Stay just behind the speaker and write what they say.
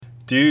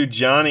Dude,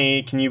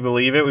 Johnny, can you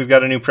believe it? We've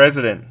got a new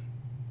president.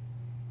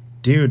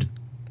 Dude,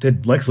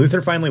 did Lex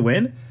Luthor finally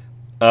win?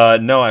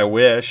 No, I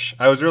wish.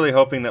 I was really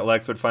hoping that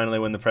Lex would finally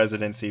win the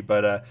presidency,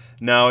 but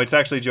no, it's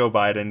actually Joe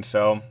Biden,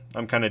 so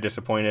I'm kind of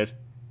disappointed.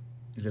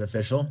 Is it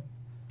official?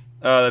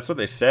 That's what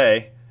they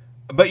say.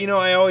 But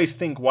I always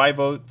think, why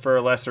vote for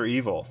a lesser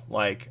evil?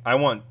 Like, I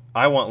want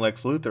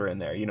Lex Luthor in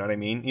there. You know what I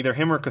mean? Either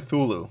him or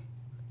Cthulhu.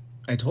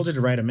 I told you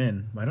to write him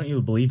in. Why don't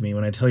you believe me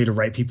when I tell you to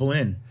write people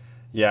in?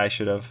 Yeah, I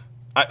should have.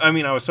 I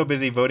mean, I was so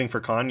busy voting for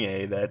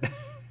Kanye that.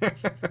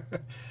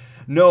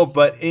 No,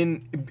 but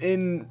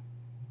in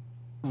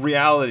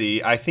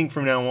reality, I think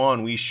from now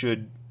on we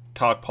should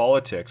talk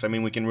politics. I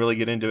mean, we can really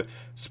get into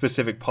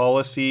specific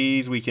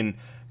policies. We can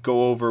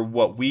go over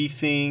what we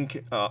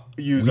think.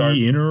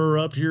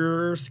 Interrupt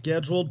your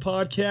scheduled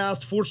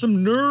podcast for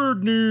some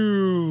nerd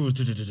news.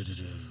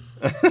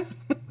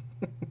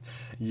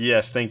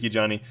 Yes, thank you,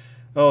 Johnny.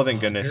 Oh,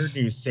 thank goodness. Nerd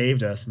news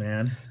saved us,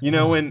 man.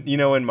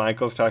 When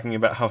Michael's talking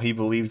about how he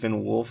believes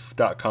in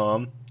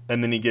wolf.com,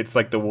 and then he gets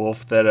like the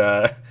wolf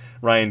that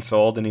Ryan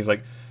sold, and he's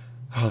like,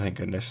 oh, thank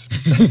goodness.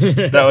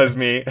 That was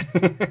me.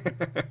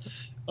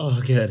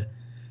 Oh, good.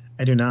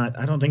 I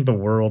don't think the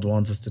world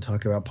wants us to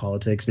talk about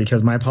politics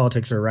because my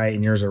politics are right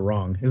and yours are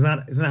wrong. Isn't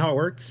that how it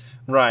works?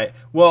 Right.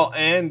 Well,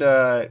 and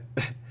that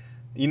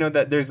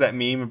there's that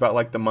meme about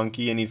like the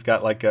monkey, and he's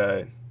got like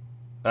I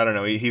don't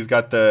know, he's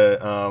got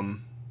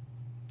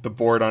the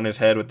board on his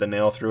head with the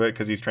nail through it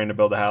because he's trying to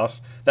build a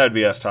house. That would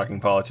be us talking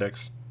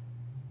politics.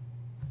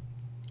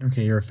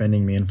 Okay, you're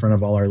offending me in front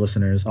of all our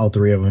listeners, all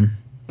three of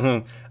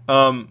them.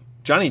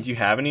 Johnny, do you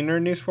have any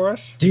nerd news for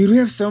us? Dude, we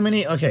have so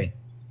many. Okay,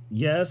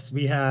 yes,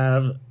 we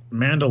have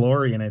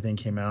Mandalorian. I think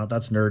came out.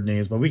 That's nerd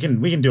news, but we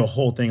can do a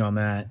whole thing on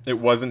that. It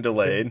wasn't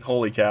delayed.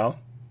 Holy cow!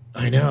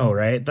 I know,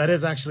 right? That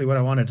is actually what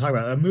I want to talk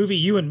about. A movie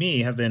you and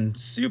me have been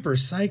super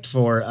psyched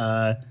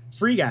for.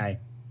 Free Guy.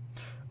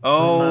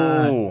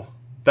 Oh,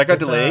 that got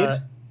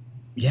delayed.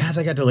 Yeah,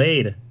 that got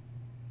delayed.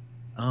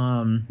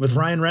 With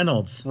Ryan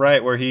Reynolds.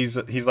 Right, where he's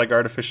like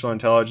artificial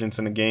intelligence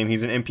in a game.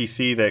 He's an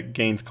NPC that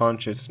gains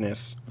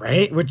consciousness.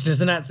 Right, which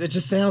it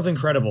just sounds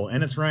incredible,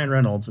 and it's Ryan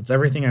Reynolds. It's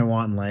everything I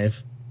want in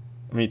life.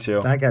 Me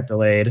too. That got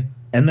delayed.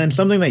 And then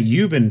something that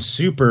you've been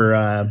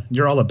super,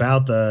 you're all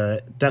about,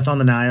 the Death on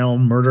the Nile,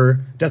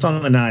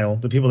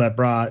 the people that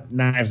brought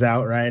Knives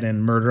Out, right,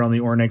 and Murder on the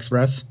Orient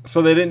Express.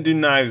 So they didn't do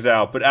Knives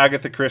Out, but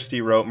Agatha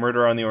Christie wrote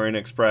Murder on the Orient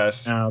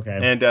Express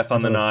and Death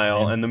on the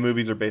Nile, and the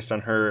movies are based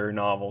on her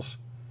novels.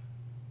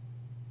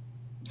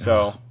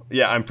 So,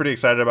 yeah, I'm pretty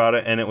excited about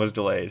it, and it was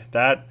delayed.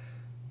 That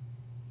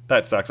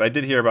sucks. I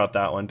did hear about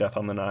that one, Death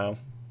on the Nile.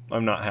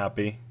 I'm not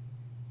happy.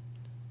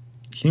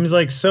 Seems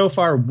like so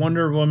far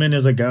Wonder Woman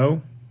is a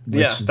go.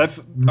 Yeah,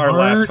 that's our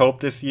last hope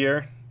this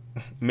year.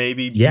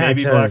 Maybe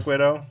Black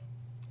Widow.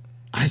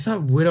 I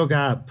thought Widow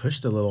got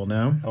pushed a little,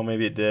 no? Oh,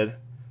 maybe it did.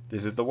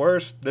 This is the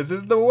worst. This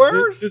is the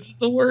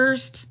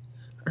worst.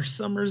 Our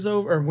summer's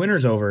over. Our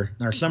winter's over.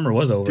 Our summer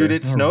was over. Dude,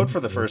 it snowed for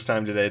the first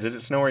time today. Did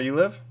it snow where you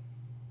live?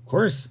 Of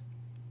course.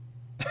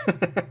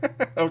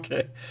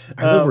 Okay.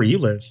 I live where you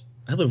live.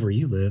 I live where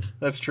you live.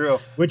 That's true.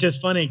 Which is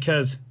funny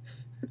because...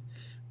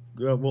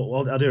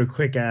 Well, I'll do a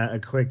quick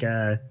a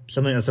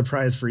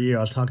surprise for you.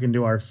 I was talking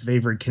to our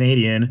favorite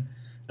Canadian,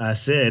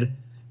 Sid,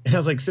 and I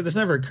was like, Sid, this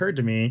never occurred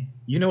to me.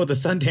 You know what the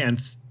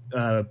Sundance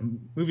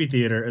movie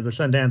theater or the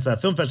Sundance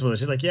film festival is?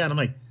 She's like, yeah, and I'm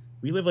like,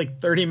 we live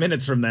like 30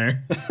 minutes from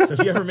there, so if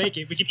you ever make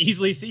it, we can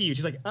easily see you.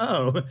 She's like,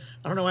 oh,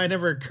 I don't know why it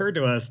never occurred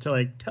to us to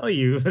like tell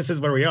you this is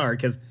where we are,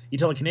 because you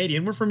tell a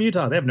Canadian we're from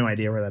Utah, they have no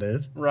idea where that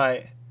is.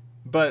 Right,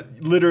 but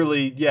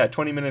literally, yeah,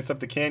 20 minutes up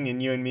the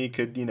canyon, you and me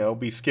could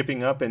be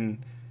skipping up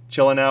and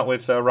chilling out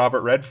with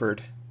Robert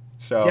Redford.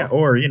 So yeah,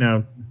 or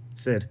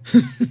Sid.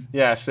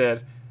 Yeah,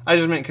 Sid. I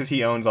just meant because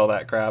he owns all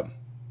that crap.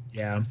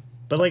 Yeah,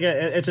 but like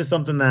it's just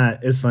something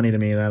that is funny to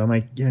me that I'm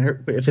like, yeah,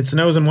 if it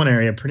snows in one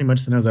area, it pretty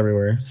much snows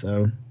everywhere.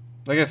 So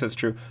I guess that's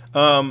true.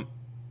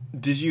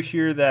 Did you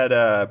hear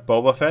that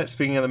Boba Fett?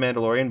 Speaking of the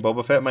Mandalorian,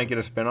 Boba Fett might get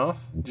a spinoff.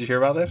 Did you hear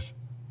about this?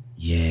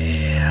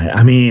 Yeah,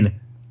 I mean,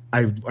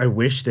 I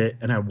wished it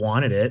and I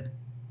wanted it.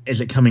 Is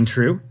it coming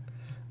true?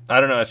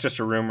 I don't know. It's just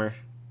a rumor.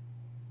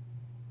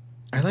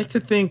 I like to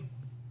think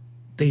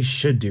they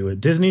should do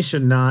it. Disney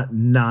should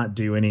not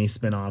do any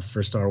spinoffs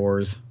for Star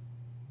Wars.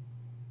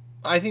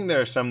 I think there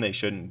are some they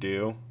shouldn't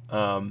do.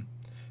 And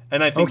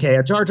I think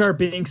a Jar Jar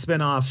Binks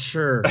spinoff,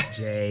 sure,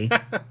 Jay.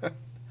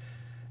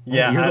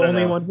 Yeah, you're the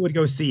only one who would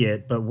go see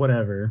it, but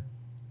whatever.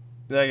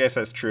 I guess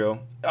that's true.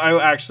 I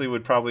actually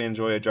would probably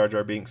enjoy a Jar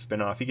Jar Binks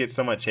spinoff. He gets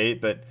so much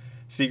hate, but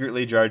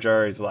secretly Jar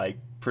Jar is like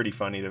pretty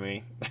funny to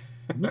me.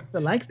 It's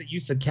the likes that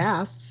use of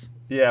casts.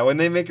 Yeah, when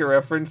they make a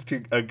reference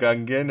to a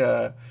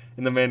Gungan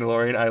in The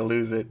Mandalorian, I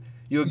lose it.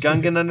 You a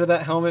Gungan under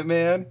that helmet,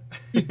 man?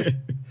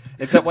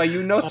 Is that why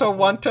you so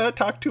want to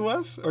talk to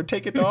us or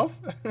take it off?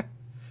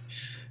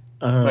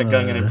 My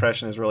Gungan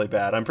impression is really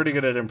bad. I'm pretty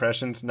good at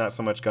impressions, not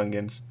so much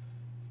Gungans.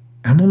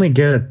 I'm only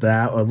good at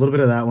that, a little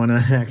bit of that one. I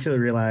actually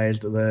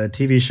realized the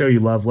TV show you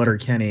love,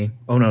 Letterkenny.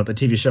 Oh no, the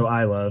TV show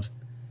I love,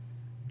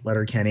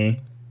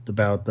 Letterkenny. It's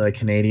about the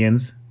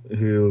Canadians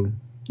who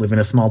live in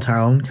a small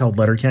town called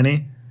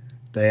Letterkenny.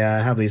 They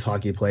have these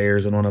hockey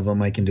players, and one of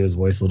them I can do his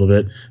voice a little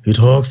bit. He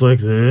talks like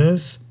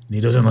this, and he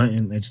doesn't like.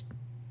 And it's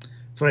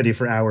that's what I do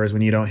for hours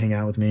when you don't hang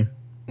out with me.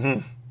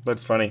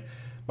 That's funny.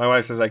 My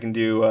wife says I can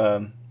do.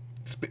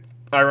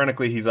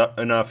 Ironically, he's on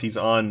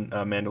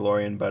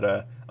Mandalorian,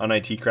 but on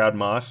IT Crowd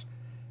Moss.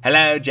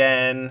 Hello,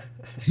 Jen.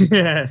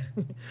 Yeah.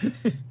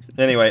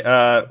 Anyway,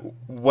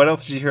 what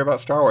else did you hear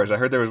about Star Wars? I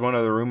heard there was one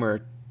other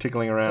rumor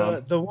tickling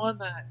around. The one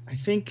that I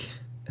think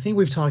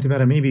we've talked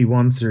about it maybe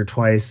once or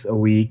twice a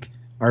week.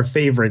 Our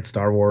favorite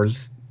Star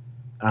Wars,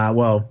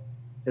 well,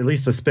 at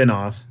least the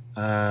spinoff.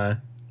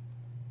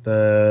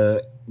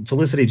 The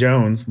Felicity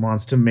Jones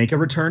wants to make a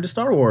return to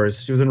Star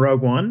Wars. She was in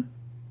Rogue One.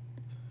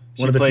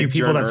 She one of the few played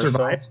people Jen that Erso?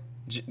 survived.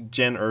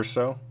 Jen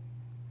Erso?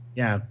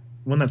 Yeah,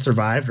 one that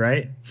survived,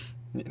 right?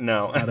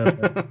 No.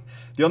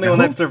 The only one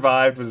that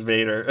survived was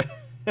Vader.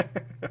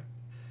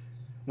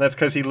 That's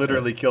because he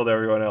literally killed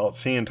everyone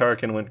else. He and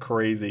Tarkin went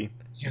crazy.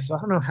 Yeah, so I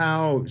don't know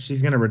how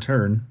she's going to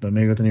return, but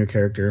maybe with a new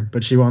character.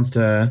 But she wants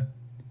to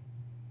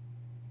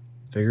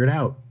figure it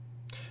out.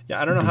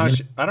 Yeah, I don't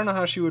know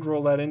how she would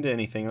roll that into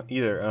anything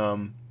either.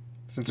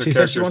 Since her she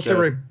said she character's wants good. to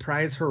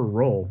reprise her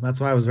role. That's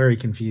why I was very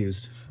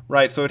confused.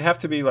 Right, so it'd have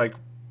to be like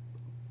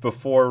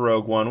before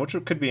Rogue One, which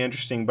could be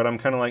interesting, but I'm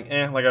kind of like,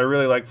 like I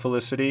really like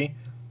Felicity,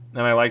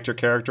 and I liked her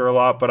character a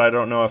lot, but I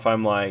don't know if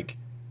I'm like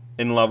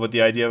in love with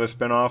the idea of a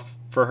spinoff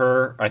for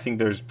her. I think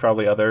there's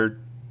probably other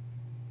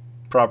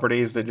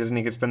properties that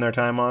Disney could spend their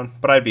time on,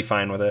 but I'd be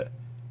fine with it.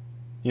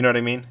 You know what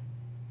I mean?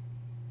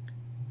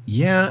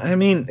 Yeah, I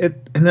mean,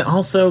 and then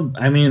also,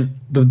 I mean,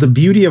 the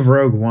beauty of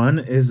Rogue One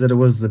is that it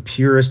was the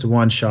purest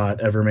one shot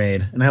ever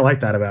made, and I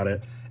like that about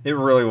it. It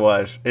really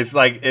was. It's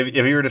like if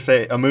you were to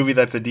say a movie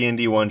that's a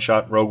D&D one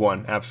shot, Rogue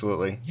One,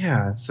 absolutely.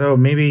 Yeah, so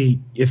maybe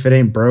if it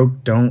ain't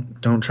broke,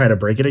 don't try to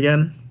break it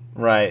again.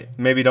 Right.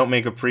 Maybe don't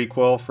make a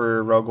prequel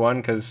for Rogue One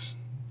because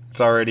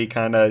it's already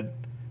kind of,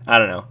 I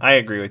don't know. I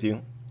agree with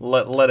you.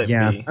 Let it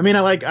be. I mean,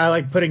 I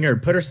like put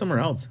her somewhere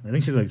else. I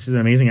think she's an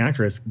amazing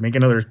actress.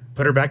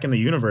 Put her back in the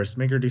universe.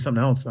 Make her do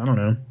something else. I don't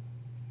know.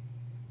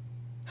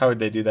 How would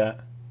they do that?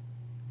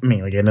 I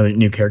mean, like another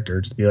new character.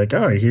 Just be like,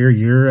 oh, I hear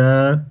you're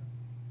a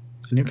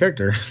new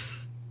character.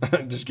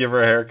 Just give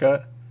her a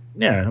haircut?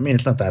 Yeah, I mean,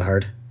 it's not that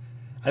hard.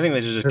 I think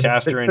they should just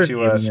cast her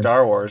into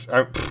Star Wars.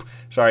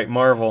 Sorry,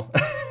 Marvel.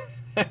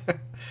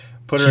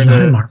 Put her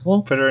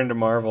into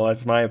Marvel.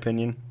 That's my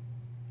opinion.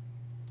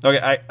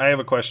 Okay, I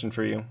have a question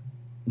for you.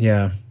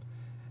 Yeah.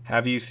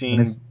 Have you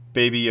seen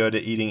Baby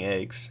Yoda eating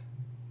eggs?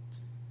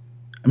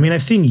 I mean,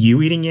 I've seen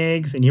you eating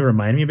eggs, and you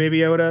remind me of Baby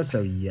Yoda,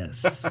 so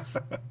yes. Do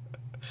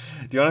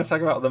you want to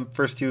talk about the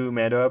first two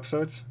Mando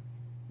episodes?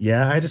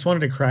 Yeah, I just wanted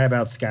to cry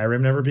about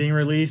Skyrim never being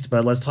released,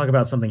 but let's talk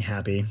about something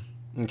happy.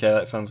 Okay,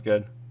 that sounds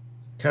good.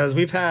 Because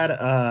we've had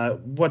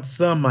what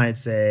some might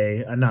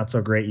say a not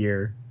so great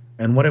year.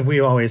 And what have we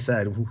always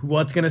said?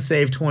 What's going to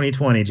save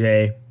 2020,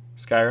 Jay?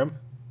 Skyrim?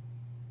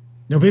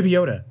 No, Baby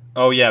Yoda.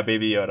 Oh, yeah,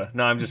 Baby Yoda.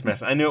 No, I'm just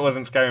messing. I knew it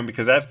wasn't Skyrim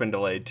because that's been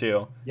delayed,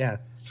 too. Yeah.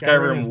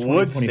 Skyrim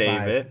would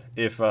save it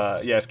if...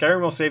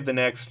 Skyrim will save the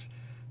next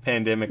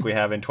pandemic we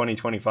have in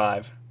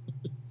 2025.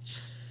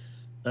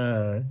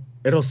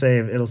 It'll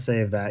save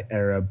that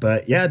era.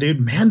 But, yeah,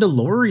 dude,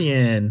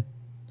 Mandalorian.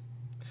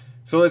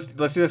 So let's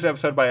do this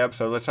episode by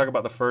episode. Let's talk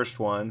about the first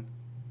one.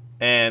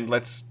 And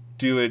let's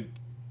do it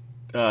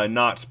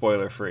not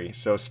spoiler-free.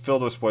 So it's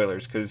filled with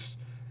spoilers because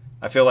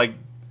I feel like...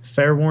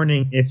 Fair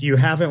warning, if you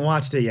haven't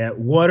watched it yet,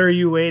 what are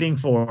you waiting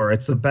for?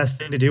 It's the best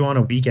thing to do on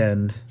a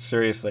weekend.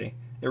 Seriously,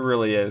 it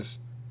really is.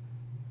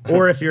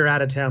 Or if you're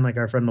out of town like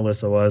our friend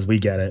Melissa was, we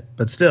get it.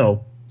 But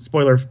still,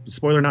 spoiler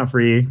not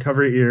free.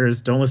 Cover your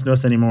ears. Don't listen to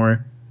us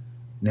anymore.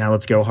 Now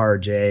let's go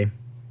hard, Jay.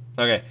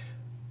 Okay.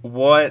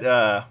 What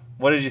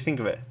did you think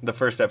of it? The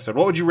first episode.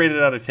 What would you rate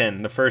it out of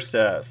 10? The first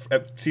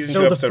season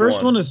 2 episode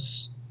 1.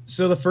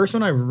 The first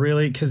one I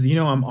really, because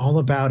I'm all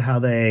about how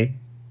they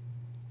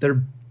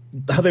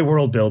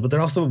world build, but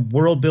they're also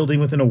world building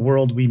within a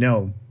world we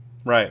know.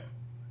 Right.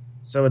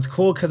 So it's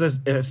cool because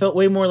it felt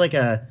way more like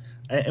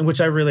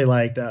which I really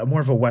liked,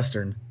 more of a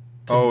Western.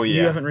 Oh, yeah.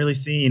 You haven't really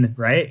seen,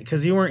 right?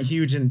 Because you weren't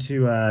huge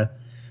into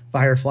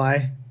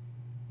Firefly.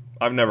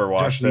 I've never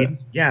watched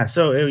it. Yeah,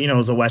 so it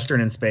was a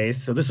Western in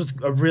space. So this was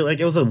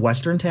it was a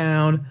Western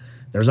town.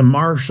 There's a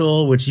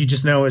marshal, which you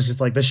just know is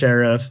just like the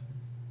sheriff.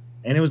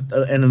 And it was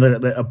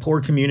a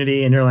poor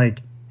community, and you're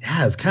like,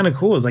 yeah, it's kind of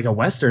cool. It's like a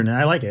Western.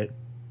 I like it.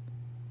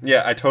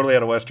 Yeah, I totally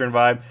had a Western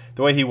vibe.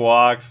 The way he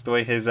walks, the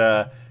way his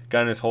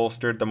gun is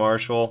holstered, the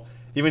marshal,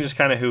 even just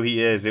kind of who he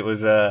is. It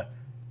was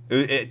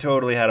it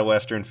totally had a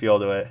Western feel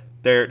to it.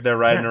 They're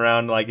riding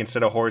around like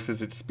instead of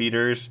horses, it's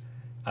speeders.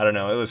 I don't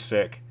know. It was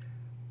sick.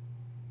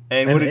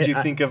 And what did you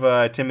think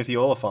of Timothy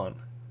Oliphant?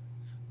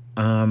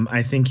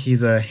 I think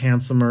he's a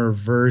handsomer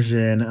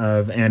version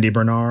of Andy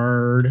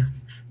Bernard.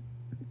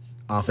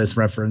 Office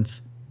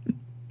reference.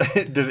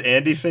 Does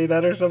Andy say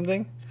that or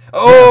something?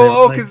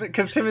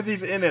 Because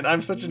Timothy's in it.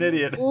 I'm such an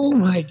idiot. Oh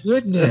my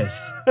goodness!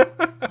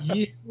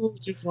 You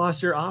just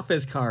lost your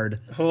office card.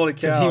 Holy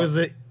cow!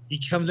 He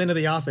comes into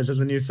the office as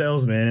a new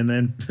salesman, and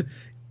then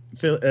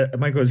Phil,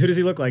 Mike goes, "Who does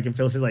he look like?" And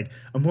Phil says, like,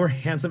 "A more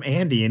handsome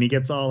Andy." And he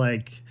gets all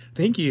like,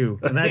 "Thank you."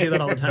 And I do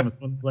that all the time.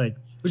 It's like,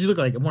 "Who does he look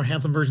like? A more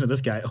handsome version of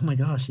this guy." Oh my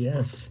gosh,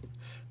 yes.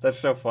 That's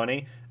so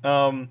funny.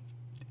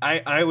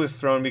 I was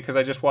thrown because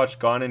I just watched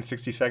Gone in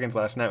 60 Seconds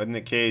last night with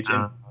Nick Cage,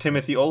 and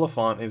Timothy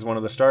Olyphant is one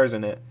of the stars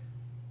in it.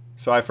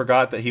 So I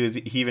forgot that he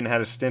even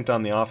had a stint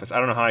on The Office. I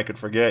don't know how I could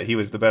forget. He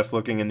was the best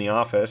looking in The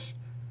Office.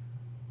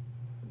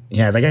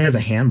 Yeah, that guy has a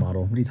hand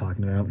model. What are you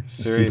talking about?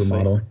 Seriously.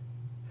 A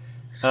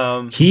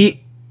supermodel.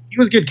 He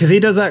was good because he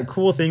does that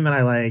cool thing that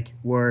I like,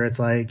 where it's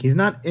like he's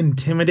not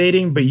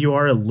intimidating, but you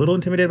are a little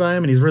intimidated by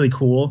him, and he's really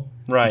cool.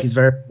 Right. Like, he's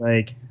very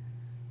like,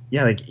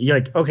 yeah, like you're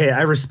like, okay,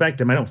 I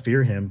respect him. I don't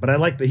fear him, but I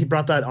like that he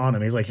brought that on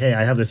him. He's like, hey,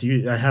 I have this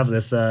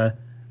Boba,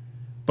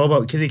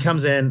 because he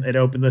comes in, it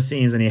opened the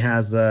scenes, and he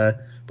has the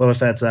Boba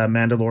Fett's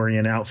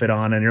Mandalorian outfit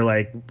on, and you're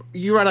like,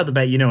 you right out the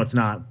bat, you know it's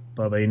not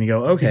Boba, and you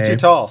go, okay, he's too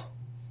tall.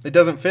 It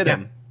doesn't fit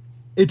him.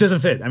 It doesn't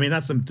fit. I mean,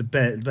 that's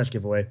the best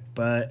giveaway.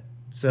 But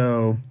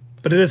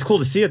it is cool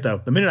to see it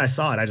though. The minute I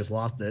saw it, I just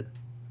lost it.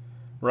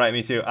 Right,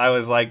 me too. I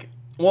was like,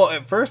 well,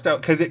 at first,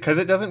 because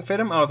it doesn't fit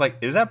him, I was like,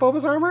 is that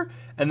Boba's armor?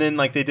 And then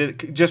like they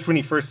did just when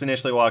he first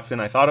initially walks in,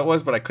 I thought it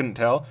was, but I couldn't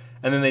tell.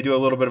 And then they do a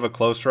little bit of a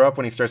closer up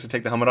when he starts to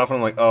take the helmet off, and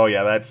I'm like, oh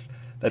yeah, that's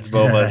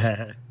Boba's.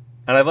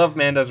 And I love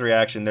Mando's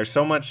reaction. There's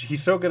so much.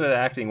 He's so good at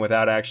acting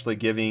without actually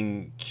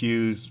giving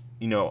cues,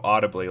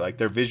 audibly. Like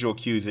they're visual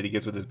cues that he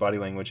gives with his body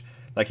language.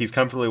 Like he's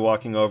comfortably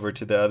walking over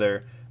to the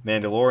other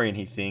Mandalorian,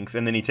 he thinks,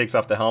 and then he takes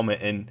off the helmet,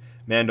 and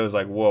Mando's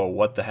like, whoa,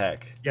 what the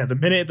heck? Yeah, the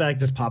minute that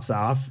just pops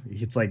off,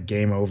 it's like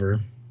game over.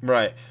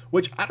 Right.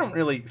 Which I don't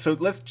really... So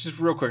let's just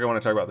real quick, I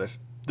want to talk about this.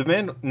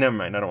 Never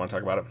mind, I don't want to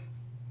talk about it.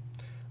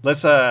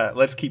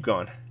 Let's keep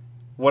going.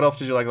 What else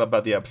did you like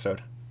about the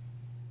episode?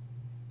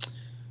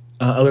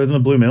 Other than the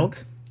blue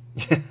milk?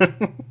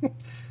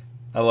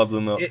 I love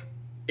blue milk.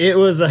 It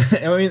was...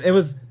 it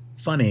was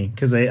funny,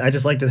 because I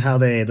just liked it how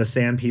the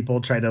sand people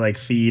tried to like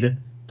feed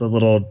the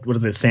little, what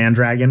is it, sand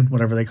dragon,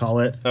 whatever they call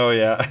it. Oh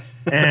yeah.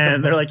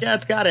 And they're like, yeah,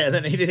 it's got it, and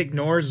then he just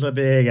ignores the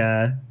big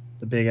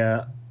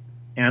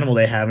animal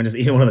they have and just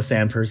eat one of the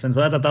sand persons.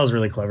 So I thought that was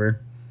really clever,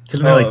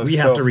 because they're like, we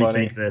have to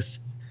rethink this.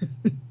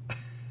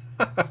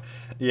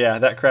 Yeah,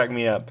 that cracked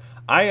me up.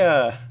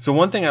 So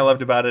one thing I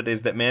loved about it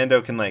is that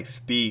Mando can like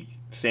speak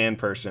sand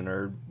person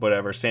or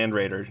whatever, sand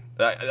raider.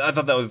 I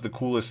thought that was the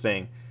coolest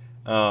thing.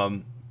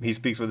 He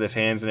speaks with his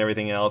hands and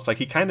everything else. Like,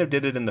 he kind of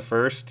did it in the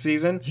first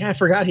season. Yeah, I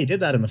forgot he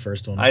did that in the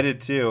first one. I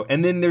did, too.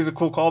 And then there's a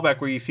cool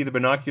callback where you see the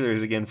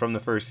binoculars again from the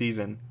first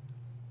season.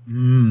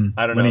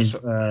 I don't know. He's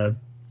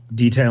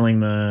detailing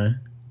the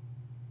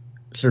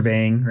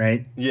surveying,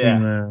 right?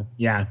 Yeah.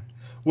 Yeah.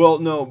 Well,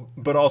 no,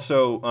 but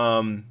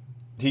also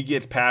he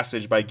gets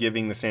passage by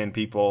giving the sand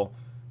people,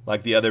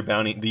 like, the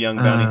young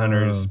bounty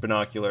hunters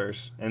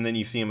binoculars. And then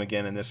you see him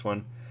again in this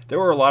one. There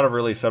were a lot of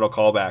really subtle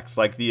callbacks.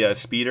 Like, the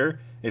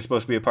speeder is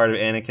supposed to be a part of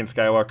Anakin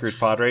Skywalker's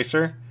pod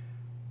racer.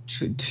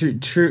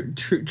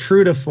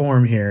 True to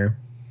form here.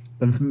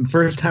 The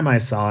first time I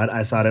saw it,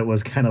 I thought it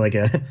was kind of like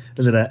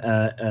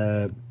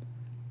a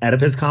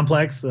Oedipus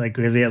complex, like,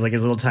 because he has like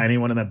his little tiny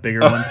one and that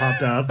bigger one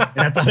popped up,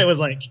 and I thought it was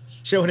like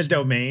showing his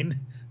domain.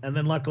 And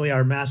then luckily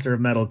our Master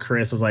of Metal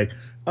Chris was like,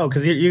 oh,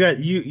 because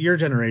your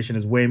generation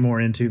is way more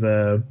into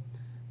the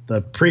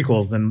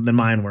prequels than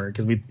mine were,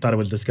 because we thought it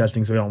was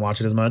disgusting, so we don't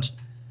watch it as much.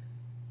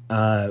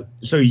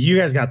 So you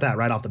guys got that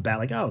right off the bat,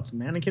 like, oh, it's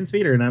Anakin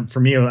speeder, and for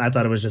me, I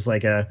thought it was just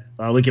like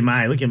look at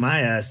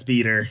my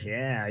speeder.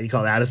 Yeah, you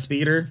call that a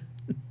speeder?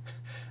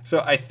 So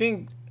I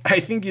think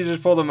you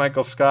just pulled a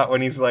Michael Scott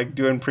when he's like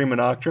doing Prima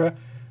Noctra.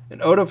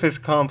 An Oedipus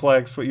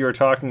complex, what you were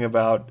talking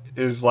about,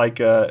 is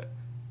like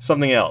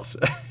something else.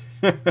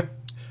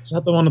 Is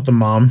that the one with the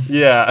mom?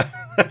 Yeah,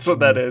 that's what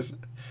that is.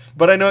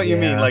 But I know what you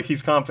mean. Like,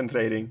 he's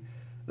compensating.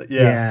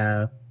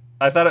 Yeah.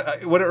 I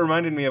thought what it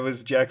reminded me of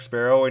was Jack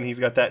Sparrow, and he's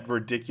got that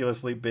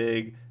ridiculously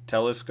big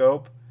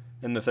telescope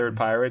in the Third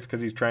Pirates because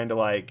he's trying to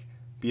like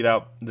beat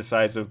out the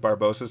size of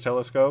Barbossa's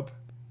telescope.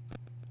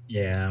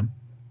 Yeah,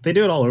 they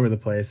do it all over the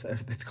place.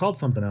 It's called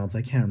something else.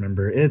 I can't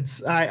remember.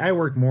 I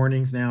work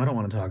mornings now. I don't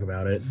want to talk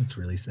about it. It's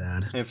really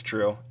sad. It's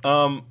true.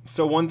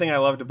 So one thing I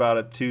loved about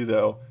it too,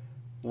 though,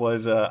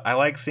 was I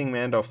like seeing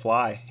Mando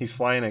fly. He's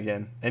flying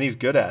again, and he's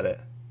good at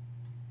it.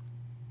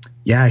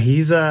 Yeah,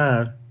 he's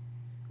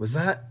was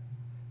that?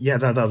 Yeah,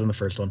 that was in the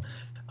first one.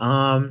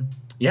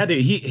 Yeah, dude,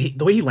 he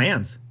the way he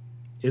lands,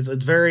 it's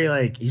very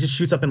like he just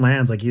shoots up and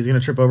lands like he's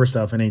gonna trip over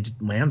stuff, and he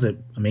lands it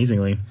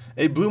amazingly.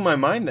 It blew my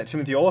mind that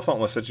Timothy Olyphant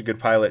was such a good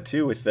pilot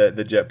too with the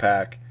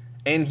jetpack,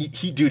 and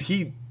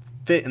he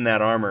fit in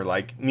that armor,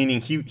 like meaning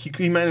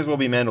he might as well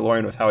be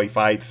Mandalorian with how he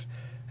fights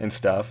and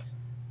stuff.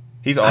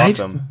 He's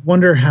awesome. I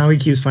wonder how he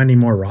keeps finding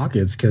more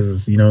rockets,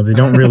 because they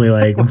don't really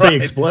like once they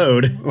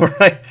explode.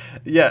 Right?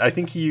 Yeah, I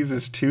think he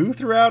uses 2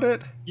 throughout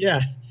it.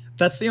 Yeah.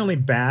 That's the only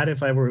bad.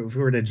 If we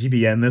were to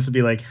GBN, this would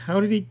be like,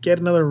 how did he get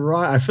another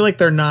rock? I feel like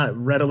they're not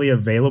readily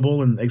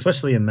available, and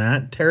especially in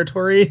that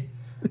territory.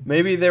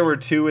 Maybe there were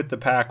 2 at the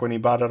pack when he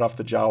bought it off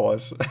the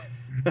Jawas.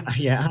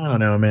 Yeah, I don't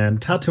know, man.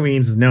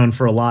 Tatooine's is known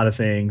for a lot of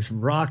things.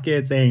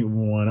 Rockets ain't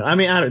one. I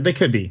mean, they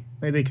could be.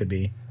 Maybe they could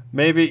be.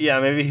 Maybe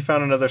he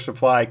found another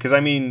supply. Because, I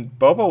mean,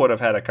 Boba would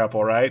have had a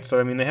couple, right? So,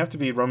 I mean, they have to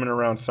be roaming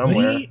around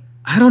somewhere.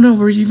 I don't know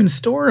where you even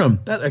store them.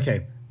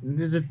 Okay.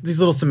 These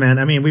little cement.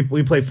 I mean,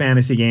 we play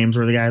fantasy games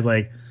where the guy's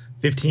like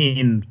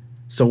 15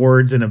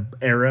 swords and an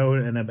arrow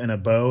and a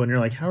bow. And you're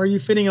like, how are you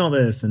fitting all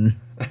this? And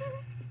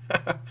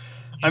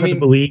I mean,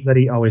 believe that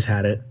he always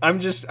had it. I'm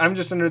just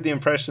under the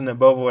impression that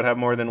Boba would have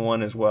more than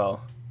one as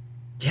well.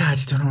 Yeah, I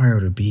just don't know where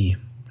it would be.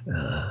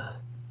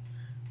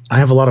 I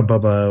have a lot of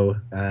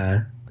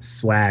Boba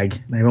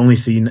swag. I've only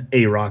seen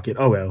a rocket.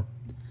 Oh well.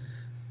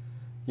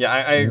 Yeah,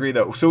 I agree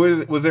though. So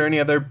was there any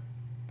other?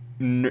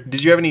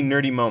 Did you have any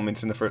nerdy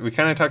moments in the first? We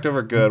kind of talked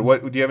over good.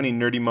 What do you have any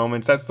nerdy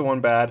moments? That's the one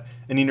bad.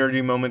 Any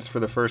nerdy moments for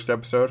the first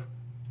episode?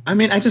 I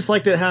mean, I just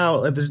liked it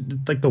how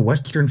like the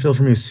Western feel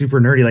for me was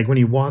super nerdy. Like when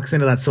he walks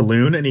into that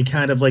saloon and he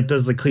kind of like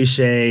does the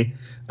cliche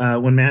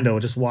when Mando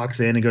just walks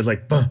in and goes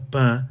like buh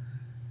buh.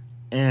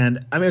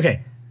 And I mean,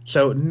 okay,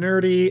 so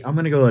nerdy. I'm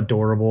gonna go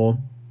adorable.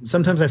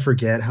 Sometimes I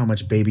forget how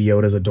much Baby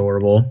Yoda's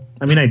adorable.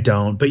 I mean, I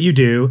don't, but you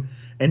do.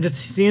 And just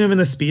seeing him in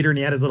the speeder and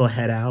he had his little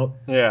head out,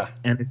 yeah,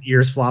 and his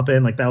ears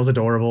flopping, like that was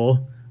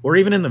adorable. Or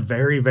even in the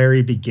very,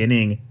 very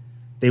beginning,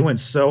 they went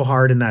so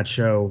hard in that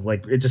show.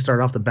 Like it just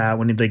started off the bat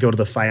when they go to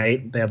the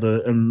fight. They have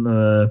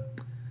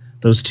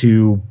those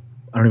two,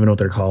 I don't even know what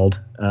they're called.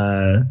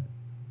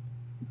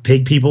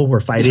 Pig people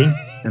were fighting,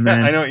 and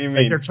then I know what you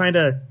mean. Like,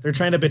 they're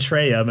trying to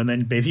betray him, and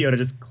then Baby Yoda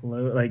just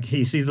like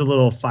he sees the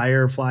little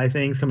firefly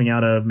things coming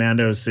out of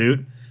Mando's suit,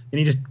 and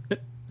he just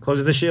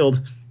closes his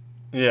shield.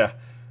 Yeah,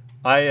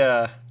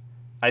 I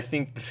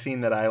think the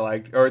scene that I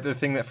liked, or the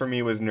thing that for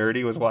me was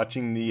nerdy, was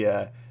watching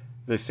the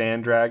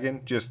sand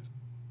dragon just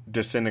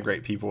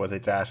disintegrate people with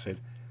its acid.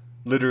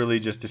 Literally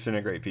just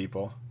disintegrate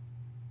people.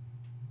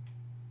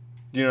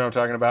 Do you know what I'm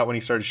talking about when he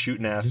started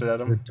shooting acid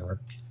at him?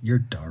 You're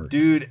dark.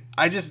 Dude,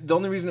 the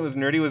only reason it was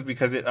nerdy was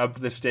because it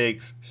upped the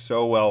stakes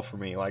so well for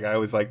me. Like I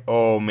was like,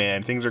 oh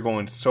man, things are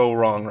going so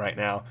wrong right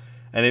now.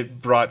 And it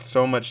brought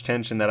so much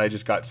tension that I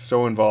just got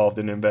so involved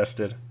and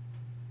invested.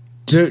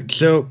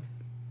 So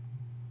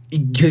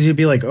because you'd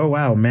be like, oh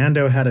wow,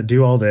 Mando had to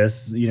do all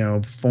this,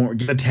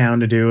 get a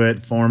town to do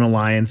it, form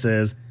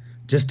alliances,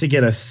 just to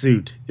get a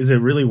suit. Is it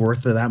really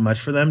worth it that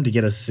much for them to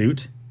get a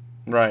suit?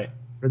 Right.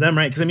 For them,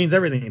 right? Because it means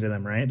everything to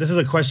them, right? This is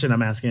a question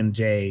I'm asking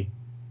Jay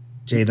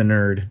the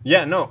nerd.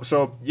 Yeah, no.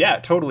 So, yeah,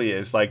 it totally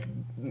is. Like,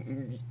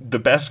 the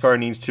Beskar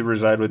needs to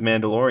reside with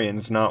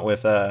Mandalorians, not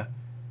with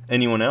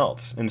anyone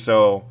else. And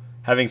so,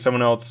 having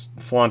someone else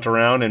flaunt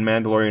around in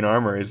Mandalorian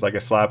armor is like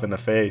a slap in the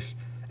face.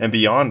 And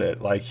beyond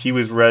it, like, he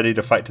was ready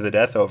to fight to the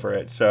death over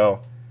it.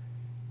 So,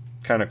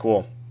 kind of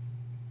cool.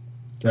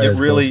 It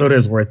really cool. So it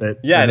is worth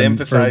it. Yeah, it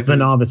emphasizes the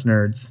novice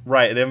nerds.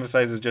 Right, it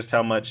emphasizes just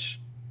how much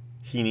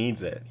he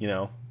needs it,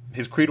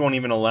 His creed won't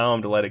even allow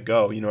him to let it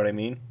go, you know what I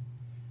mean?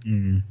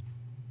 Mm.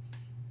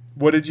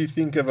 What did you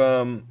think of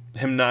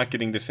him not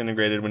getting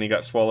disintegrated when he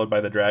got swallowed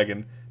by the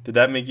dragon? Did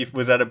that make you?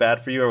 Was that a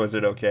bad for you, or was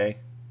it okay?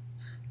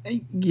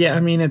 Yeah, I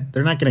mean,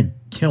 they're not going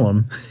to kill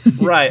him.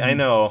 Right, I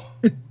know,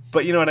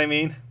 but you know what I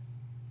mean.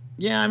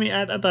 Yeah, I mean,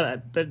 I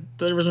thought that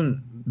there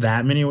wasn't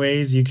that many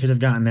ways you could have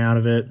gotten out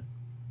of it,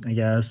 I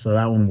guess. So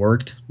that one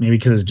worked, maybe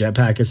because his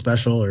jetpack is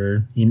special,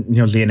 or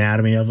the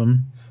anatomy of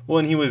him. Well,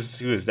 and he was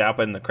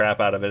zapping the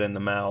crap out of it in the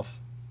mouth.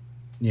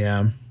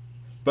 Yeah,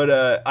 but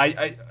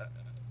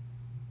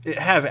it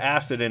has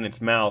acid in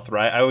its mouth,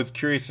 right? I was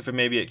curious if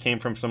it came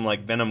from some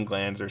like venom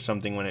glands or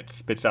something when it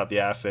spits out the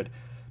acid,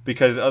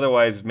 because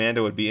otherwise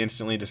Mando would be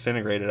instantly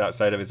disintegrated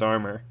outside of his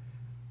armor.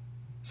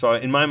 So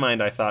in my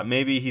mind, I thought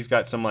maybe he's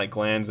got some like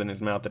glands in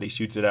his mouth that he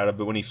shoots it out of,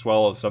 but when he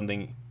swallows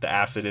something, the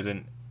acid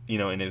isn't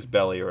in his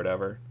belly or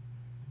whatever.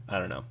 I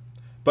don't know.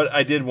 But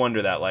I did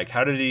wonder that, like,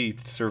 how did he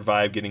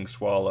survive getting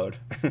swallowed?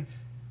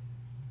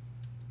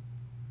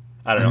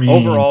 I don't know.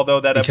 Overall, though,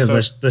 that because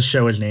episode... the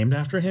show is named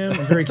after him?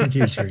 I'm very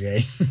confused here,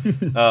 Jay.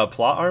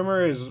 Plot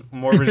armor is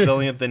more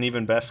resilient tthan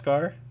even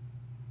Beskar.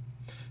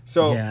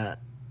 So, yeah.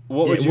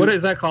 What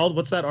is that called?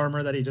 What's that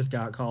armor that he just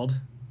got called?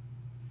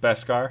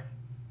 Beskar.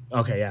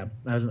 Okay, yeah.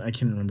 I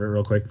can't remember it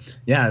real quick.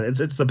 Yeah,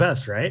 it's the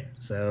best, right?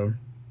 So...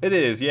 It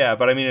is, yeah.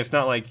 But, I mean, it's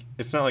not like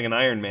an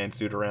Iron Man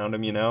suit around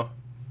him, You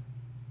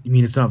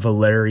mean it's not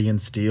Valerian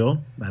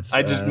steel?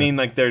 I just mean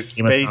like there's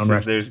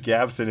spaces, there's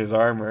gaps in his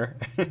armor.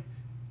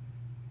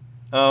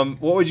 What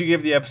would you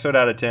give the episode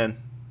out of 10?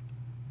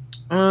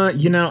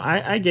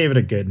 I gave it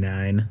a good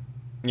 9.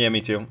 Yeah,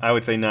 me too. I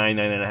would say 9,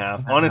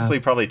 9.5. Honestly,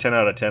 probably 10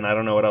 out of 10. I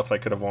don't know what else I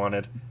could have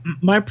wanted.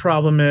 My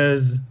problem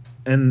is,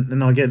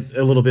 and I'll get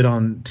a little bit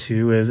on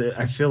too, is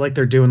I feel like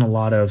they're doing a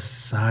lot of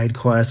side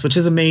quests, which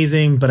is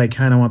amazing, but I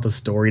kind of want the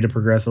story to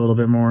progress a little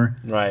bit more.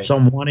 Right. So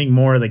I'm wanting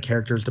more of the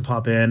characters to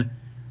pop in,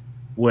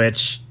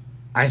 which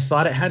I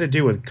thought it had to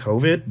do with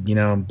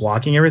COVID,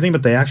 blocking everything,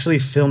 but they actually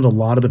filmed a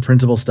lot of the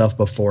principal stuff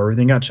before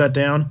everything got shut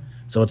down.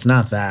 So it's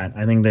not that.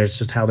 I think there's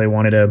just how they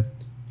wanted to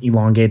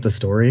elongate the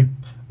story.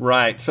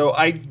 Right. So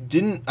I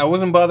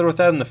wasn't bothered with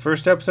that in the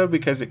first episode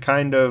because it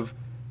kind of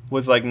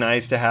was like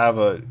nice to have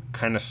a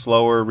kind of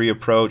slower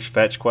reapproach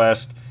fetch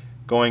quest,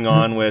 going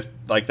on with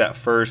like that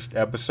first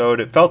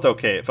episode. It felt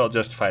okay. It felt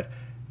justified.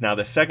 Now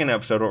the second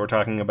episode, what we're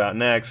talking about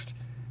next,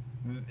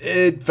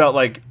 it felt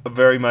like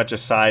very much a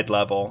side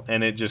level,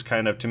 and it just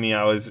kind of, to me,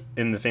 I was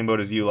in the same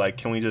boat as you. Like,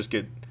 can we just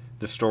get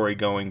the story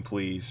going,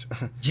 please?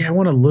 Yeah, I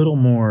want a little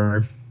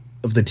more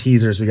of the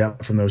teasers we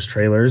got from those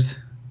trailers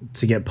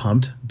to get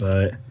pumped,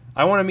 but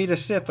I want to meet a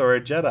Sith or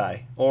a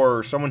Jedi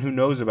or someone who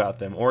knows about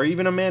them, or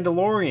even a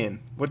Mandalorian,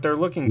 what they're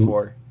looking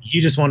for. He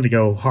just wanted to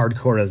go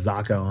hardcore to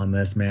Zaka on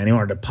this, man. He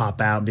wanted to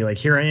pop out and be like,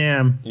 here I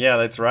am. Yeah,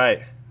 that's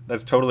right.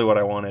 That's totally what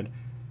I wanted.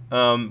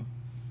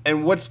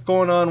 And what's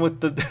going on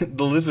with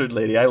the lizard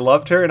lady? I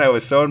loved her, and I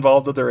was so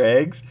involved with her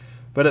eggs.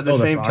 But at the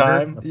same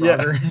time, yeah.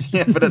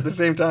 But at the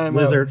same time,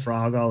 lizard,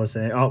 frog, all the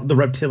same. Oh, the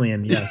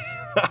reptilian, yes.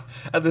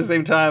 At the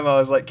same time, I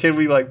was like, can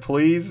we like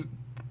please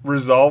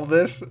resolve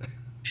this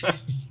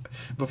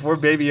before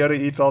Baby Yoda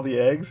eats all the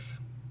eggs?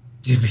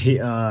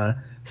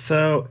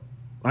 So,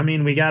 I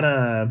mean, we got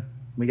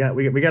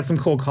some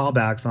cool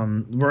callbacks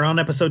on. We're on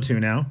episode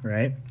 2 now,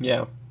 right?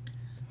 Yeah.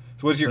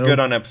 So what's your good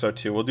on episode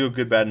 2? We'll do a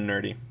good, bad, and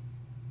nerdy.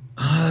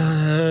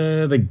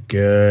 The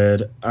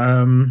good.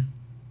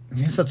 I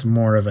guess that's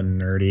more of a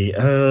nerdy.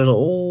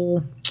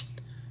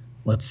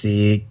 Let's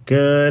see.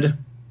 Good.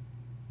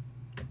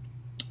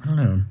 I don't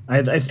know.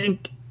 I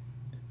think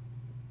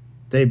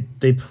they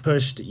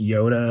pushed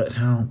Yoda.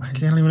 No, I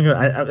don't even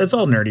go. It's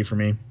all nerdy for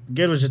me.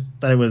 Good was just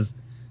that it was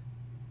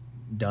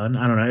done.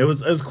 I don't know. It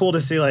was cool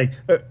to see. Like,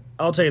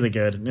 I'll tell you the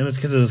good, and it's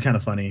because it was kind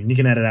of funny. You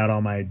can edit out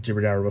all my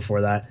jibber jabber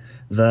before that.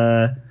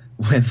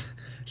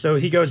 So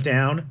he goes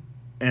down.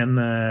 And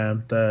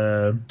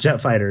the jet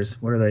fighters,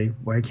 what are they?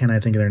 Why can't I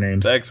think of their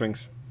names? The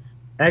X-Wings.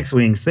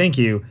 X-Wings, thank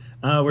you.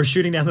 We're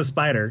shooting down the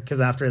spider because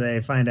after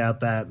they find out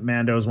that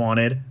Mando's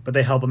wanted, but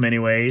they help him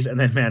anyways. And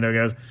then Mando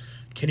goes,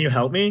 can you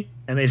help me?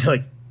 And they're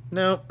like,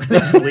 no, they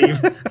just leave.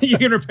 You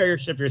can repair your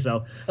ship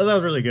yourself. I thought that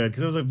was really good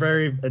because it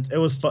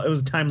was it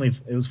was timely.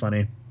 It was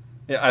funny.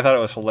 Yeah, I thought it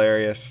was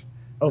hilarious.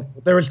 Oh,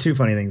 there was 2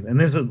 funny things. And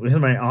this is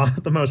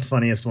the most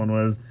funniest one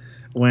was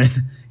when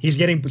he's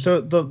getting,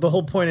 so the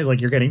whole point is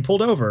like you're getting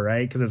pulled over,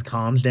 right? Because his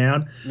comms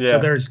down. Yeah. So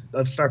there's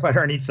a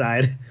starfighter on each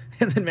side,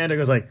 and then Mando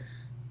goes like,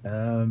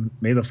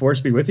 "May the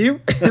force be with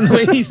you." And the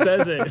way he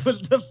says it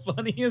was the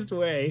funniest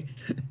way.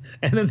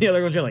 And then the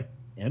other ones are like,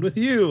 "And with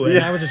you," and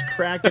I was just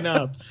cracking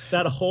up.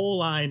 That whole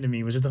line to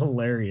me was just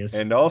hilarious.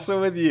 And also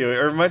with you, it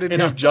reminded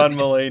me of John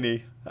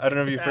Mulaney. I don't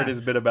know if you've heard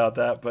his bit about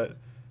that, but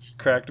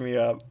cracked me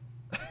up.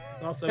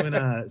 Also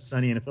in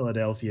Sunny in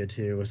Philadelphia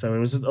too, so it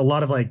was just a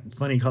lot of like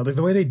funny calls. Like,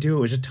 the way they do it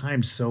was just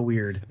timed so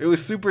weird. It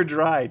was super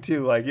dry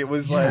too. Like it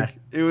was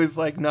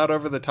like not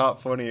over the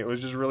top funny. It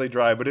was just really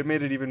dry, but it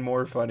made it even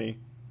more funny.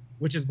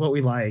 Which is what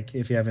we like.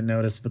 If you haven't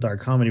noticed with our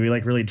comedy, we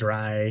like really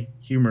dry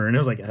humor. And it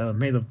was like,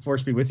 "May the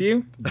force be with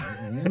you."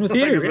 And with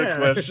you, yeah,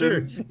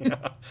 question. Sure.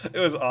 Yeah, it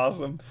was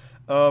awesome.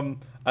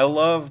 I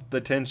love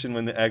the tension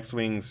when the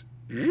X-Wings.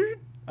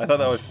 I thought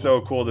that was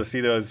so cool to see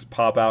those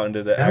pop out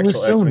into the actual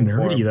X-Wing form. That was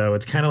so nerdy, though.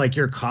 It's kind of like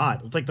you're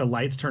caught. It's like the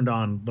lights turned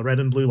on, the red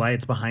and blue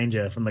lights behind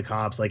you from the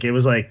cops. Like, it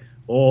was like,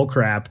 oh,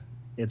 crap.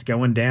 It's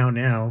going down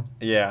now.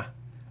 Yeah.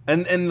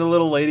 And the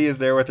little lady is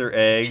there with her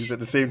eggs at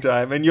the same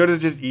time. And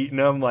Yoda's just eating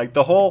them. Like,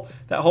 that whole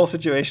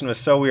situation was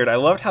so weird. I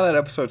loved how that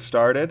episode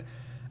started.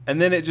 And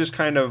then it just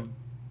kind of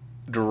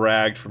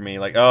dragged for me.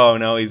 Like, oh,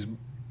 no, he's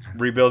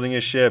rebuilding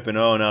his ship. And,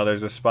 oh, now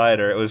there's a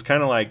spider. It was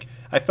kind of like,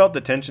 I felt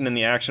the tension and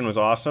the action was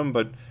awesome,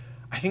 but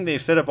I think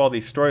they've set up all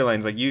these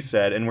storylines, like you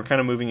said, and we're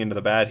kind of moving into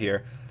the bad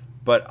here.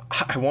 But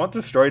I want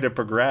the story to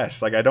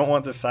progress. Like, I don't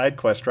want the side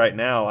quest right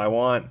now. I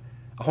want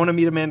to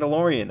meet a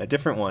Mandalorian, a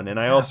different one, and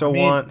I also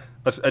want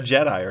a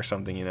Jedi or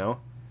something. You know?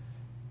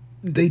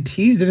 They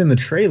teased it in the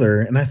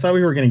trailer, and I thought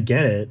we were gonna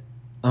get it.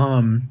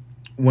 When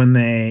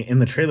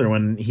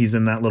he's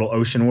in that little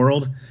ocean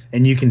world,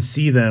 and you can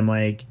see them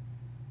like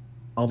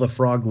all the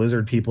frog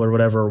lizard people or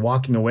whatever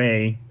walking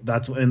away.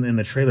 That's in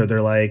the trailer.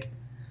 They're like,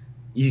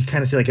 you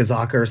kind of see like a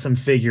Zaka or some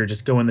figure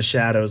just go in the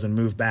shadows and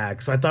move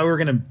back. So I thought we were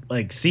going to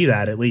like see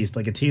that at least,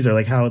 like a teaser,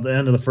 like how at the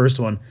end of the first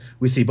one,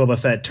 we see Boba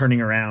Fett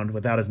turning around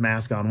without his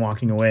mask on,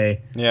 walking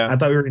away. Yeah. I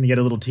thought we were going to get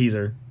a little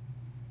teaser.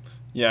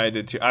 Yeah, I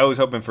did too. I was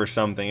hoping for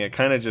something. It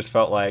kind of just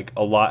felt like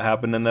a lot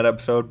happened in that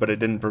episode, but it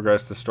didn't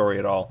progress the story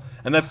at all.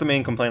 And that's the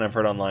main complaint I've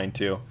heard online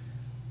too.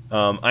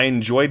 I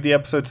enjoyed the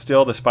episode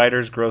still. The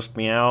spiders grossed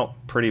me out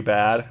pretty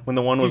bad. When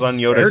the one was on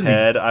Yoda's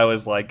head, I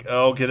was like,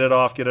 oh, get it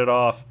off, get it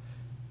off.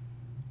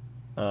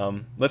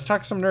 Let's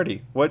talk some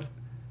nerdy. What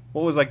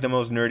was like the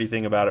most nerdy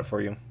thing about it for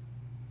you?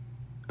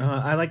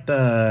 I like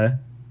the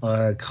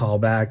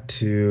callback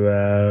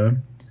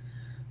to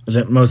was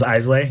it Mos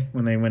Eisley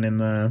when they went in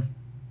the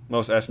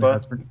Mos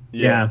Espa?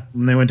 Yeah,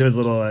 when they went to his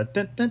little it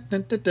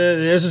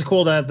was just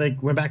cool that they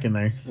went back in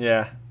there.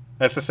 Yeah,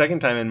 that's the second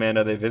time in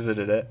Mando they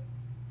visited it.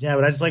 Yeah,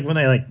 but I just like when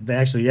they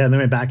actually they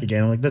went back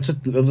again. I'm like, that's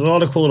just there's a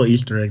lot of cool little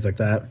Easter eggs like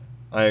that.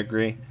 I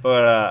agree.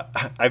 But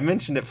I've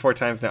mentioned it 4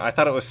 times now. I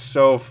thought it was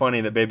so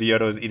funny that Baby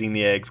Yoda was eating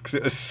the eggs because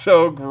it was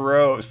so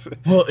gross.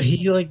 Well,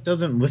 he like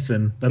doesn't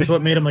listen. That's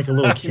what made him like a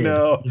little kid.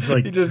 No, he's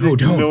like, he just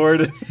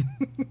ignored it.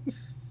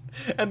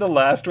 And the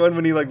last one,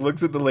 when he like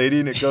looks at the lady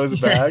and it goes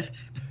back,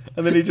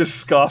 and then he just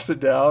scoffs it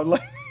down.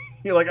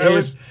 Like, I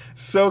was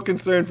so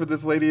concerned for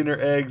this lady and her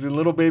eggs, and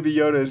little baby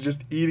Yoda is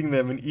just eating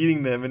them,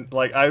 and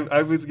like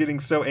I was getting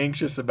so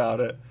anxious about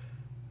it.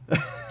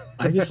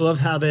 I just love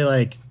how they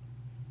like,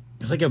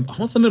 it's like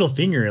almost a middle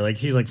finger. Like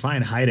he's like,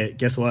 fine, hide it.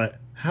 Guess what?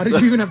 How did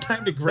you even have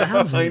time to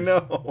grab this? I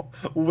know.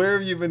 Where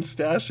have you been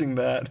stashing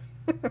that?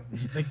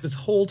 Like this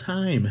whole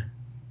time.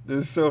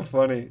 This is so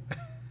funny.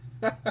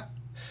 I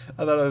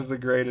thought it was the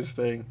greatest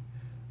thing.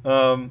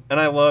 And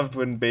I loved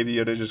when Baby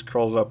Yoda just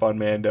curls up on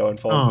Mando and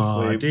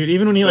falls asleep. Dude,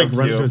 even when he so like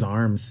runs cute. to his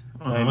arms.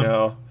 Aww. I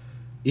know.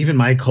 Even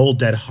my cold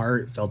dead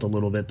heart felt a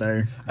little bit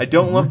there. I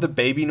don't love the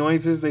baby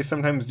noises they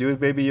sometimes do with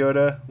Baby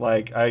Yoda.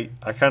 Like I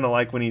kind of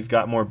like when he's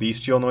got more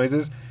bestial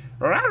noises.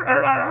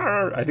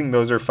 I think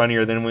those are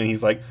funnier than when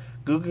he's like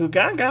goo goo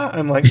gaga.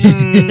 I'm like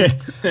an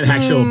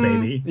actual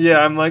baby.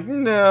 Yeah, I'm like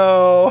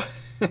no.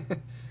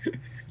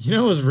 You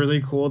know what was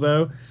really cool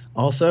though?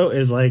 Also,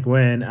 is like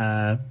when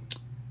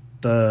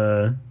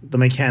the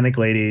mechanic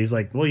lady is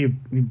like, well, you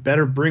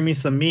better bring me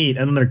some meat,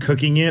 and then they're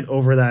cooking it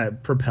over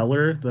that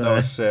propeller. That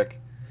was sick.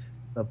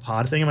 The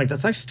pod thing. I'm like,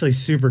 that's actually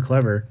super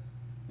clever.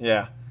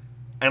 Yeah,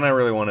 and I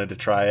really wanted to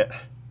try it.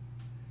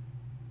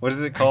 What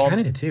is it called? I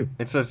kind of did too.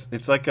 It's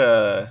like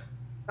a.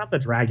 It's not the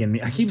dragon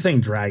meat. I keep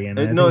saying dragon.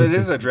 No, it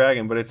is a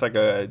dragon, but it's like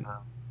a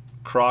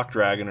croc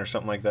dragon or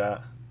something like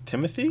that.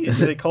 Timothy? Do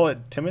they call it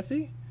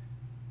Timothy?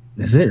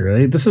 Is it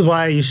really? This is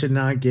why you should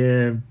not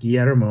give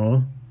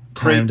Guillermo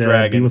time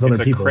to be with other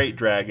people. It's a crate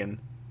dragon.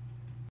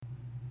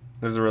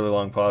 This is a really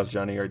long pause,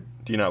 Johnny. Or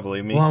do you not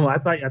believe me? Well, I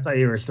thought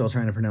you were still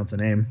trying to pronounce the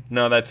name.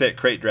 No, that's it.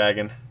 Crate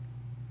dragon.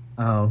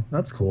 Oh,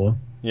 that's cool.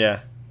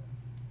 Yeah.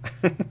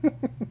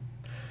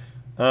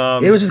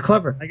 It was just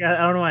clever. Like I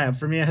don't know why.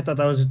 For me, I thought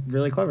that was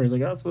really clever. I was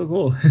like, oh, that's so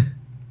cool.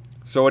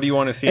 So, what do you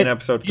want to see in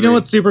episode 3? You know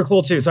what's super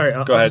cool too? Sorry,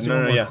 go ahead. I'll just do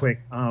one more quick.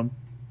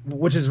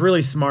 Which is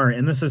really smart,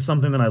 and this is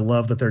something that I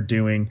love that they're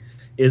doing.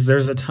 Is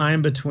there's a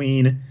time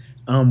between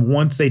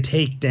once they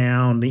take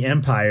down the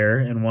Empire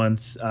and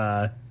once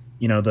the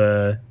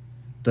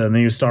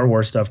new Star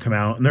Wars stuff come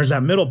out, and there's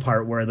that middle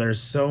part where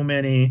there's so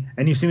many,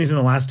 and you've seen these in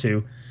the last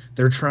two.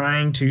 They're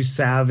trying to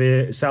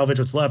salvage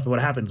what's left, but what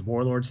happens?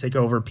 Warlords take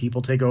over,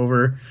 people take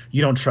over.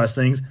 You don't trust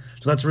things,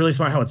 so that's really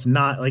smart. How it's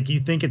not like you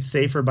think it's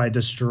safer by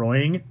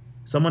destroying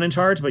someone in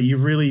charge, but you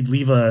really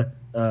leave a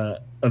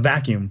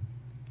vacuum.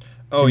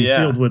 Oh yeah,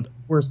 sealed with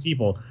worse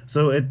people.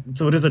 So it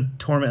is a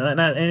torment, and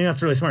I think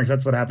that's really smart because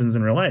that's what happens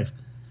in real life.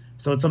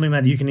 So it's something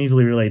that you can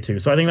easily relate to.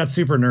 So I think that's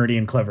super nerdy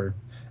and clever.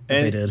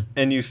 And they did.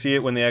 And you see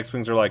it when the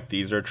X-Wings are like,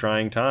 these are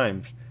trying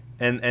times,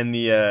 and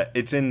the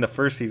it's in the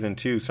first season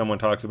too. Someone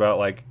talks about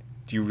like,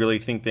 do you really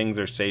think things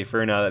are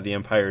safer now that the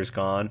Empire's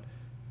gone?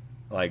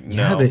 Like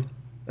no.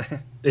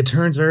 It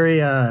turns very.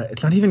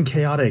 It's not even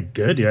chaotic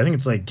good, dude. I think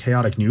it's like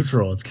chaotic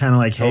neutral. It's kind of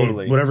like,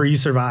 totally. Hey, whatever you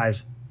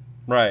survive.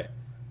 Right.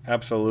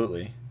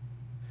 Absolutely.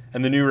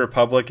 And the New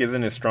Republic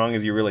isn't as strong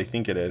as you really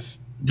think it is.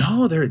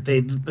 No,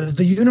 the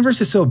universe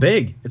is so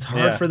big. It's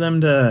hard for them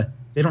to.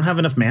 They don't have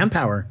enough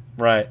manpower.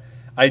 Right.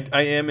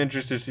 I am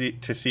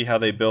interested to see how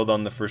they build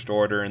on the First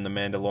Order and the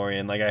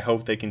Mandalorian. Like, I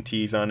hope they can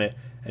tease on it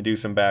and do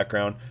some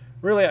background.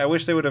 Really, I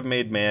wish they would have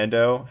made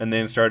Mando and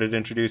then started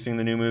introducing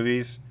the new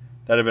movies.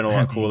 That'd have been a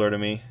lot cooler to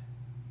me.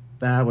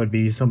 That would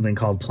be something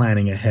called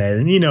planning ahead,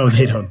 and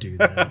they don't do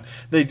that.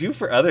 They do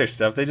for other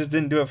stuff. They just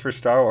didn't do it for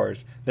Star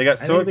Wars. They got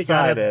so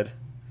excited.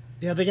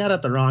 Yeah, they got it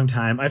at the wrong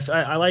time.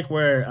 I like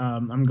where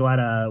I'm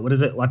glad. What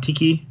is it?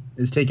 Watiki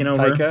is taking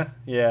over. Taika,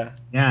 yeah,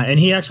 and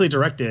he actually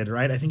directed,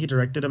 right? I think he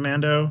directed a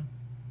Mando.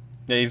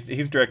 Yeah,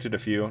 he's directed a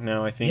few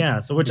now. I think.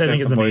 Yeah, so which I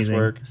think is amazing.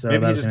 Work. So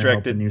maybe he just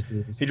directed.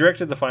 He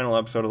directed the final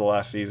episode of the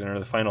last season or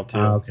the final 2.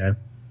 Oh, okay.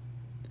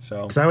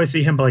 So, because I always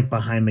see him like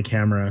behind the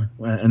camera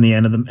in the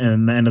end of the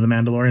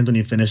Mandalorians when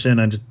you finish it, and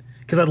I just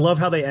because I love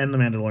how they end the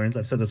Mandalorians.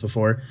 I've said this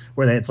before,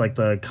 where it's like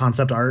the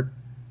concept art.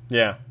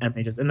 Yeah. And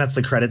that's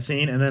the credit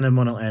scene, and then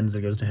when it ends,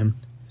 it goes to him.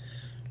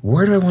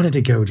 Where do I want it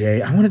to go,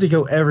 Jay? I wanted to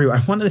go everywhere.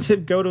 I wanted to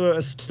go to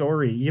a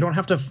story. You don't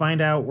have to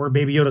find out where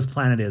Baby Yoda's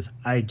planet is.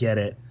 I get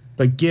it,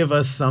 but give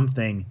us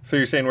something. So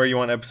you're saying where you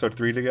want episode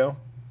 3 to go?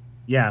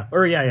 Yeah,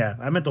 yeah.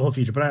 I meant the whole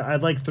future, but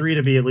I'd like 3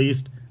 to be at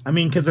least. I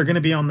mean, because they're going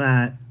to be on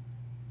that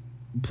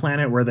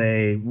planet where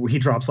he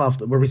drops off,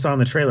 where we saw in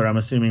the trailer. I'm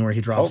assuming where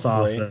he drops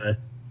off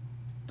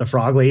the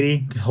frog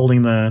lady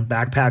holding the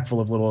backpack full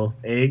of little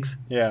eggs.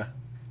 Yeah.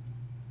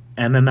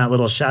 And then that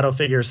little shadow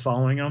figure is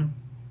following him.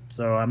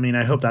 So, I mean,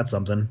 I hope that's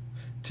something.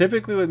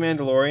 Typically with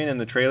Mandalorian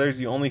and the trailers,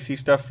 you only see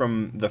stuff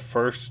from the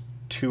first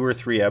 2 or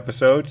 3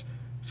 episodes.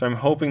 So I'm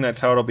hoping that's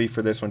how it'll be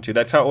for this one, too.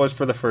 That's how it was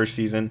for the first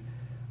season.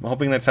 I'm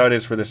hoping that's how it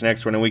is for this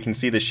next one, and we can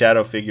see the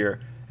shadow figure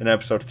in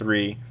episode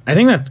 3. I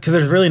think that's because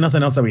there's really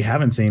nothing else that we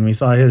haven't seen. We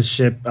saw his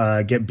ship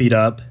get beat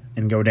up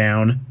and go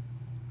down.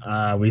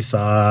 We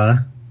saw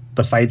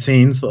the fight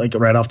scenes, like,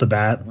 right off the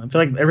bat. I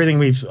feel like everything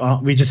we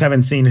just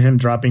haven't seen him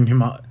dropping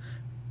him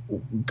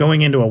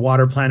going into a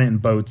water planet in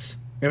boats.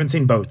 We haven't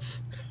seen boats.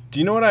 Do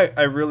you know what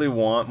I really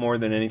want more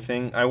than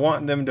anything? I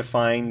want them to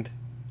find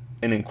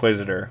an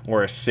Inquisitor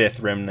or a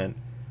Sith remnant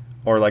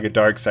or like a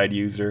dark side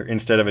user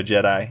instead of a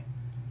Jedi.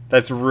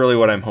 That's really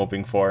what I'm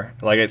hoping for.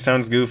 Like, it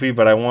sounds goofy,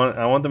 but I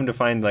want them to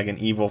find like an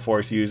evil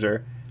Force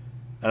user,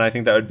 and I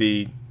think that would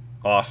be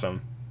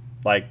awesome.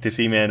 Like, to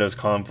see Mando's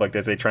conflict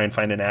as they try and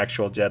find an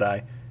actual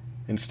Jedi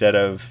instead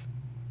of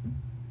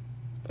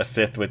a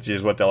Sith, which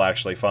is what they'll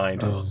actually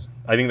find. Oh,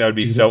 I think that would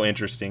be so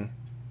interesting.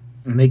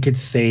 And they could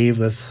save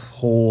this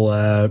whole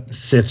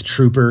Sith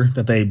trooper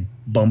that they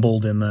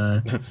bumbled in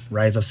the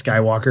Rise of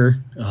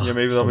Skywalker. Oh, Yeah,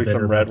 maybe there'll be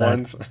some red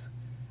ones.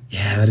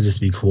 Yeah, that'd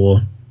just be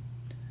cool.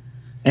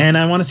 And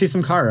I want to see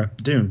some Cara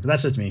Dune, but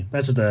that's just me.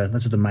 That's just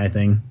a my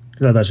thing.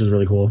 I thought she was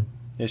really cool.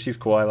 Yeah, she's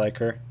cool. I like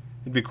her.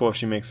 It'd be cool if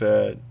she makes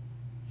a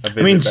visit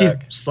I mean,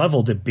 back. she's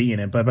leveled to be in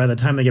it, but by the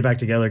time they get back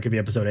together, it could be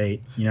episode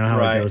 8. You know how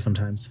Right. it goes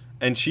sometimes.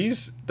 And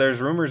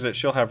there's rumors that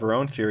she'll have her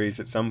own series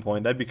at some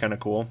point. That'd be kind of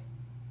cool.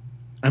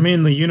 I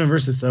mean, the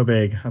universe is so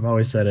big. I've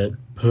always said it.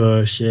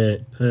 Push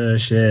it.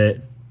 Push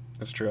it.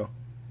 That's true.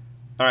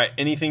 All right.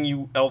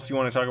 Anything else you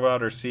want to talk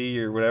about or see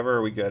or whatever? Or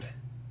are we good?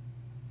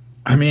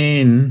 I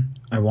mean,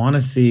 I want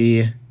to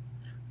see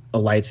a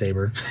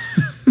lightsaber.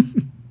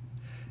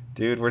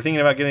 Dude, we're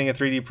thinking about getting a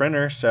 3D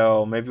printer,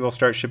 so maybe we'll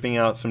start shipping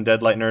out some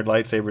Dead Light Nerd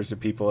lightsabers to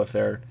people if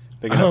they're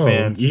big enough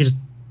fans. You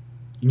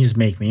can just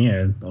make me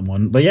a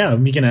one. But yeah,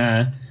 we can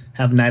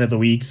have Night of the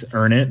Weeks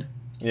earn it.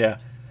 Yeah.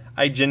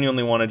 I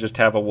genuinely want to just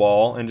have a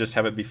wall and just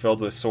have it be filled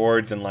with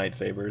swords and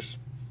lightsabers.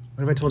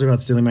 What have I told you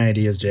about stealing my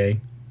ideas, Jay?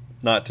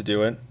 Not to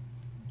do it.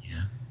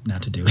 Yeah,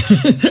 not to do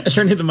it. I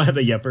turned into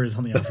the Yeppers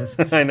on the office.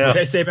 I know. What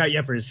did I say about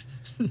Yeppers?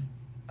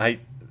 I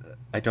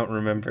don't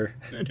remember.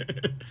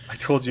 I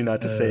told you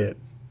not to say it.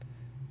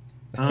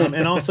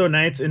 And also,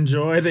 Knights,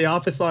 enjoy The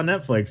Office on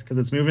Netflix because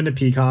it's moving to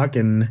Peacock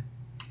and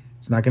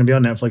it's not going to be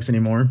on Netflix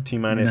anymore.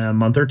 T-minus in a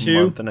month or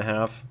two. Month and a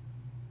half.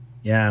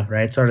 Yeah,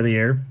 right. Start of the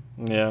year.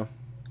 Yeah.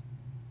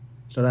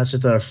 So that's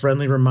just a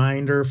friendly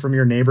reminder from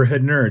your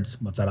neighborhood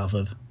nerds. What's that off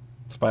of?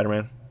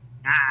 Spider-Man.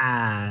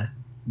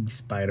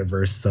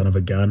 Spider-Verse, son of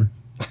a gun.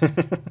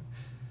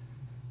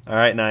 All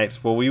right,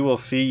 Knights. Well, we will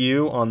see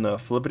you on the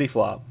flippity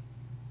flop.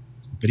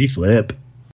 Flippity flip.